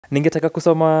Ningetaka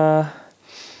kusoma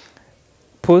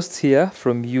posts here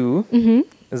from you.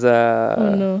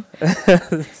 Oh no.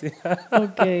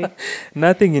 Okay.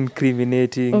 Nothing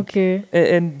incriminating. Okay.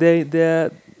 And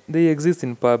they exist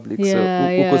in public. So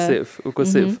uko safe. Uko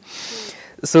safe.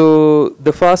 So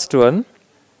the first one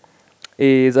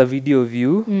is a video of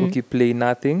you play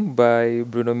Nothing by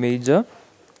Bruno Major.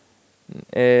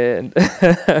 And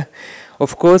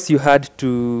of course you had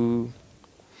to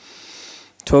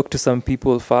talk to some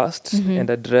people first and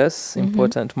address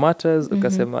important matters.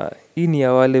 Ukasema hii ni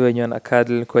ya wale wenye wana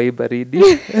cuddle kwa hii baridi.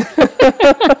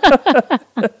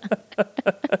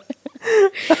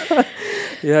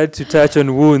 You had to touch on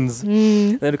wounds.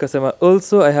 Then ukasema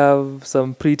also I have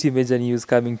some pretty major news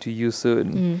coming to you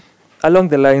soon. Along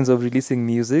the lines of releasing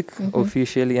music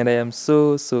officially, and I am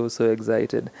so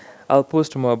excited. I'll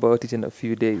post more about it in a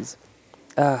few days.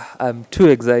 I'm too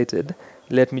excited.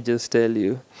 Let me just tell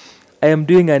you. I am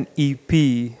doing an EP,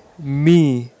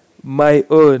 me, my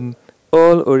own,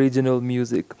 all original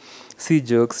music. See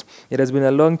jokes. It has been a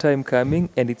long time coming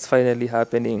and it's finally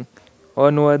happening.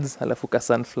 Onwards, halafu ka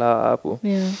sunflower hapo.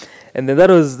 Yeah. And then that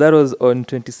was on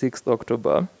 26th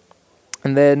October.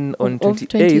 And then on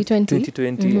 28th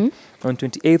 2020, on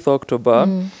 28th October,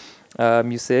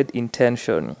 you said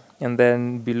intention. And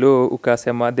then below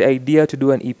ukasema, the idea to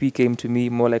do an EP came to me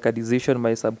more like a decision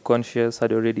my subconscious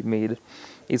had already made.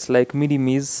 It's like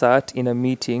mini-me's sat in a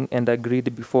meeting and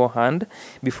agreed beforehand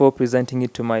before presenting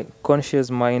it to my conscious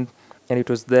mind, and it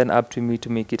was then up to me to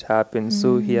make it happen.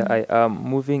 So here I am,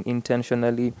 moving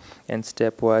intentionally and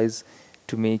stepwise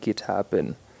to make it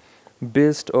happen.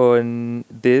 Based on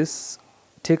this,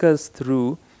 take us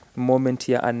through moment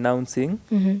here announcing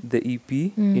the EP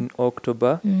in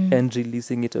October and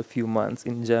releasing it a few months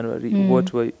in January.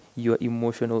 What were your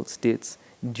emotional states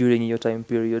during your time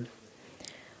period?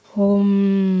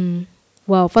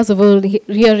 Wow, first of all,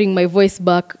 hearing my voice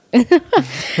back,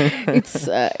 it's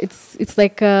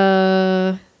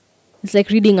like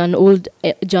reading an old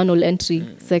journal entry.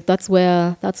 It's like that's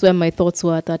where my thoughts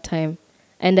were at that time.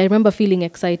 And I remember feeling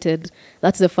excited.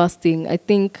 That's the first thing. I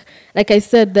think, like I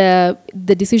said, the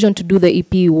decision to do the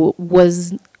EP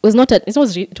was not it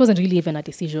wasn't really even a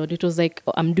decision. It was like,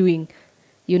 I'm doing,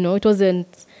 it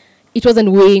wasn't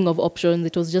weighing of options.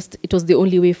 It was the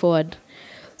only way forward.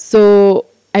 So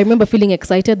I remember feeling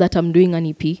excited that I'm doing an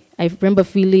EP. I remember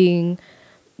feeling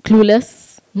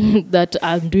clueless that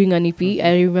I'm doing an EP.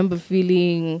 I remember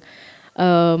feeling,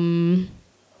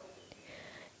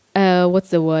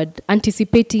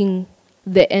 anticipating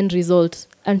the end result,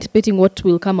 anticipating what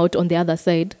will come out on the other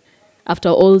side after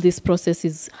all this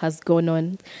process has gone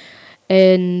on.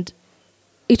 And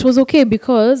it was okay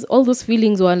because all those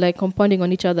feelings were like compounding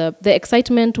on each other. The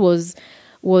excitement was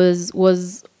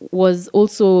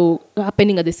also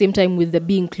happening at the same time with the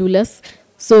being clueless.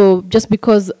 So just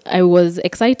because I was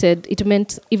excited, it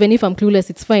meant even if I'm clueless,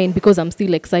 it's fine because I'm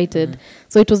still excited.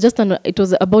 So it was it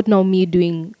was about now me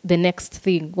doing the next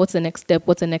thing. What's the next step?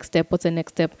 What's the next step? What's the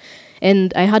next step?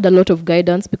 And I had a lot of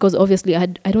guidance because obviously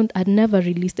I'd never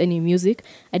released any music.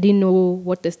 I didn't know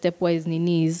what the stepwise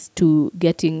nini is to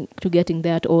getting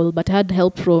there at all. But I had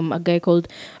help from a guy called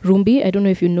Rumbi. I don't know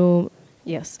if you know.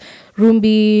 Yes,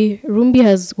 Rumbi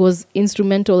was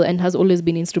instrumental and has always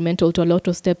been instrumental to a lot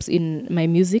of steps in my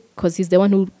music because he's the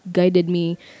one who guided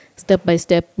me step by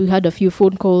step. We had a few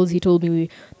phone calls. He told me,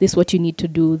 this is what you need to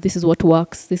do. This is what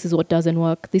works. This is what doesn't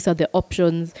work. These are the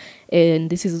options. And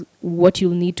this is what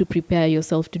you'll need to prepare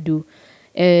yourself to do.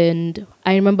 And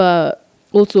I remember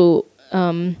also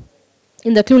in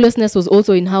the cluelessness was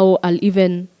also in how I'll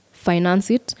even finance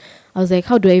it. I was like,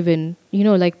 how do I even,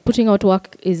 like putting out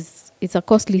work it's a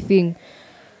costly thing.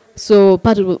 So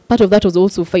part of that was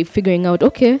also figuring out,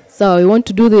 okay, so I want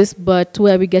to do this, but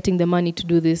where are we getting the money to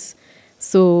do this?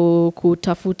 So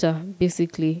kutafuta,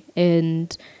 basically.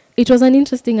 And it was an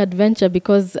interesting adventure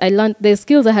because I learned the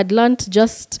skills I had learned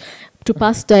just to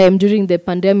pass time during the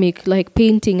pandemic, like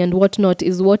painting and whatnot,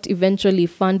 is what eventually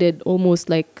funded almost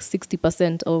like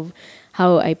 60% of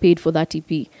how I paid for that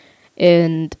EP.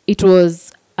 And it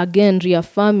was, again,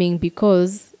 reaffirming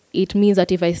because it means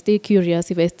that if I stay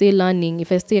curious, if I stay learning, if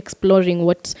I stay exploring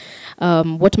what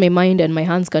my mind and my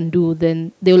hands can do,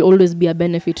 then there will always be a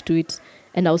benefit to it.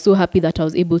 And I was so happy that I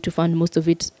was able to fund most of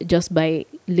it just by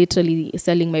literally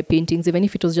selling my paintings, even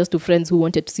if it was just to friends who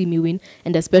wanted to see me win,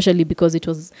 and especially because it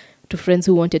was to friends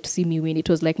who wanted to see me win. It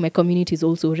was like my community is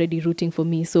also already rooting for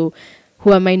me. So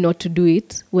who am I not to do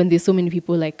it when there's so many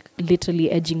people like literally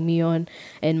edging me on,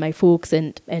 and my folks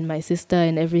and my sister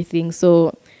and everything.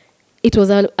 So it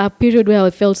was a period where I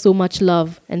felt so much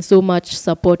love and so much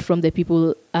support from the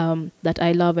people that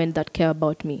I love and that care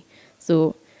about me.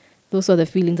 So those were the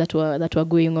feelings that were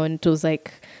going on. It was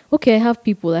like, okay, I have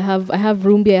people, I have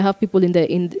Rumbi, I have people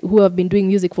who have been doing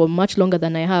music for much longer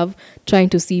than I have, trying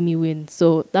to see me win.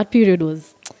 So that period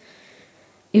was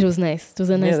nice. It was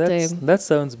a nice time. That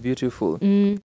sounds beautiful.